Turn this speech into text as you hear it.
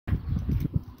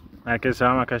Herkese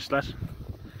selam arkadaşlar.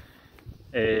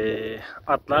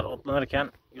 Atlar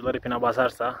otlanırken yular ipine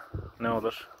basarsa ne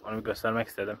olur onu bir göstermek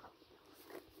istedim.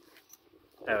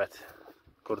 Evet,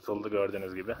 kurtuldu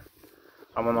gördüğünüz gibi.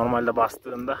 Ama normalde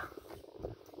bastığında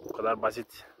bu kadar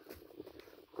basit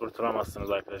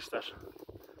kurtulamazsınız arkadaşlar.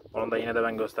 Onu da yine de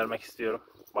ben göstermek istiyorum.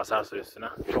 Basarsa üstüne.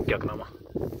 Çok yakın ama.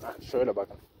 Şöyle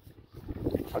bakın.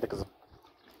 Hadi kızım.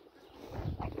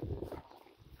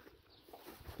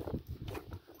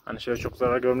 Hani şöyle çok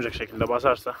zarar görmeyecek şekilde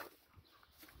basarsa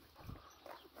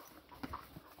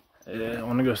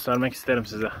onu göstermek isterim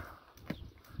size.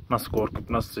 Nasıl korkup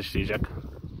nasıl sıçrayacak.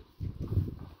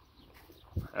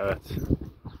 Evet.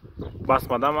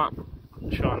 Basmadı ama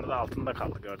şu anda da altında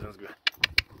kaldı gördüğünüz gibi.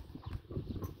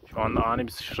 Şu anda ani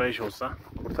bir sıçrayış olsa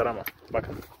kurtaramam.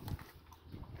 Bakın.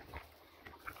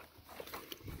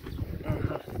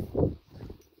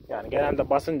 Yani genelde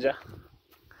basınca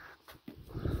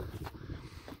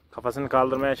kafasını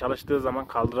kaldırmaya çalıştığı zaman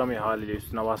kaldıramıyor haliyle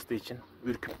üstüne bastığı için.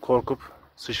 Ürküp korkup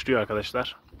sıçrıyor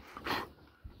arkadaşlar.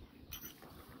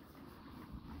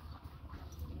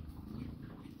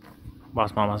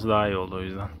 Basmaması daha iyi oldu o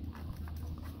yüzden.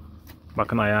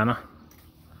 Bakın ayağına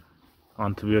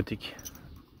antibiyotik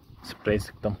sprey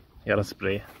sıktım. Yara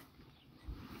spreyi.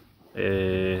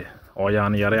 O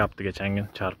ayağını yara yaptı geçen gün.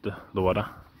 Çarptı duvara.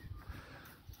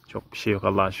 Çok bir şey yok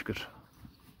Allah'a şükür.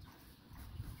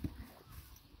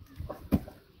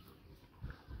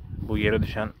 Bu yere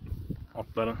düşen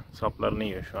otların saplarını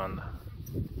yiyor şu anda.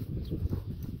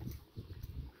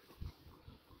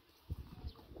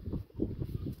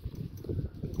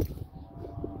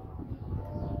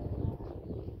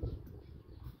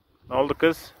 Ne oldu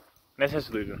kız? Ne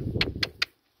sesi duydun?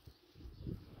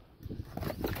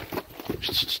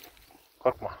 Şişt, şişt.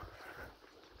 Korkma.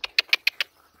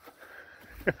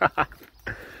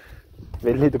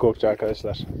 Belliydi korkacak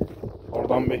arkadaşlar.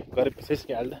 Oradan bir garip bir ses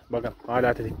geldi. Bakın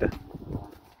hala tetikte.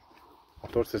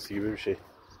 Motor sesi gibi bir şey.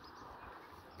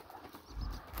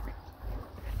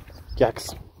 Gel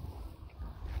kızım.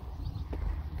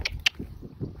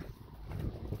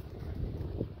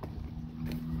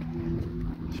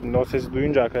 Şimdi o sesi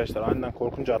duyunca arkadaşlar aniden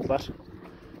korkunca atlar.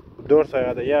 Dört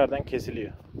ayağı da yerden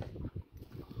kesiliyor.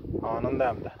 Anında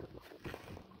hem de.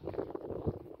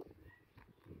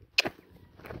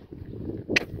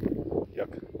 Yok.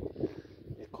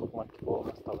 İlk korkmak gibi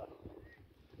olmaz tabi.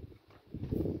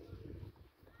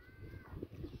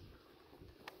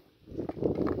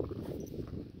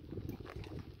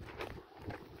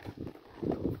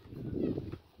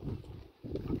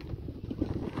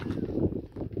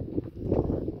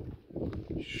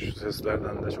 Şu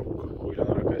seslerden de çok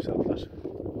huylanır arkadaşlar atlar.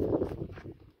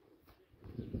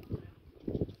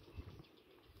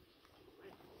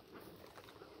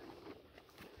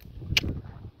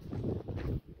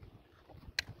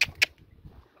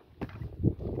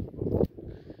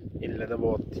 İlle de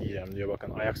bu ot yiyeceğim diyor,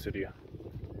 bakın ayak sürüyor.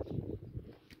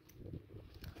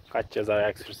 Kaç ceza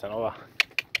ayak sürsen ova.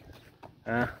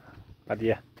 He, hadi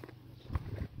ye.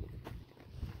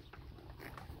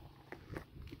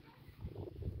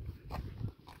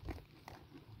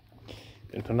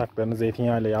 Tırnaklarını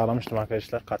zeytinyağıyla yağlamıştım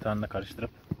arkadaşlar, katranla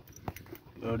karıştırıp.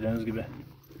 Gördüğünüz gibi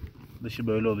dışı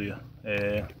böyle oluyor.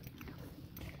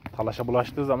 Talaşa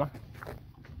bulaştığı zaman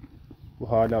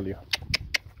bu hali alıyor.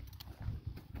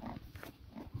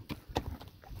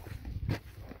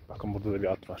 Bakın burada da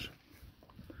bir at var.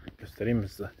 Göstereyim mi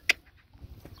size?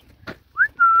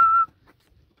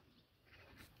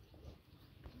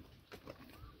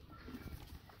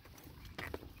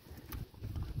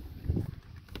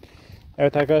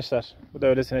 Evet arkadaşlar, bu da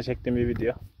öylesine çektiğim bir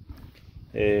video.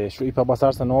 Şu ipe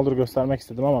basarsa ne olur göstermek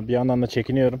istedim ama bir yandan da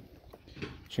çekiniyorum.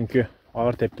 Çünkü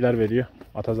ağır tepkiler veriyor.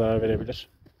 Ata zarar verebilir.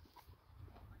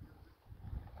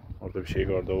 Orada bir şey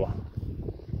gördü o.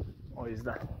 O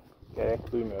yüzden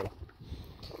gerek duymuyorum.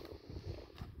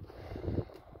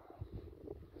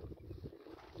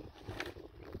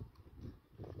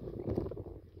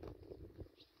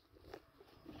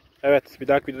 Evet, bir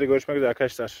dahaki videoda görüşmek üzere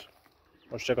arkadaşlar.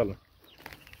 Hoşça kalın.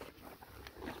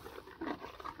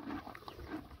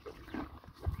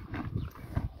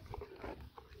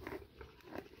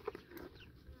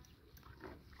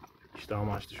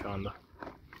 İştahımı açtı şu anda.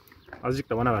 Azıcık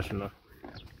da bana ver şunları.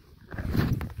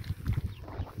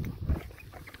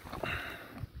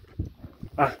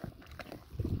 Al.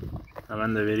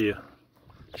 Hemen de veriyor.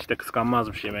 İşte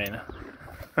kıskanmazmış yemeğini.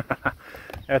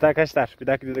 Evet arkadaşlar, bir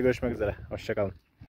dahaki videoda görüşmek üzere. Hoşça kalın.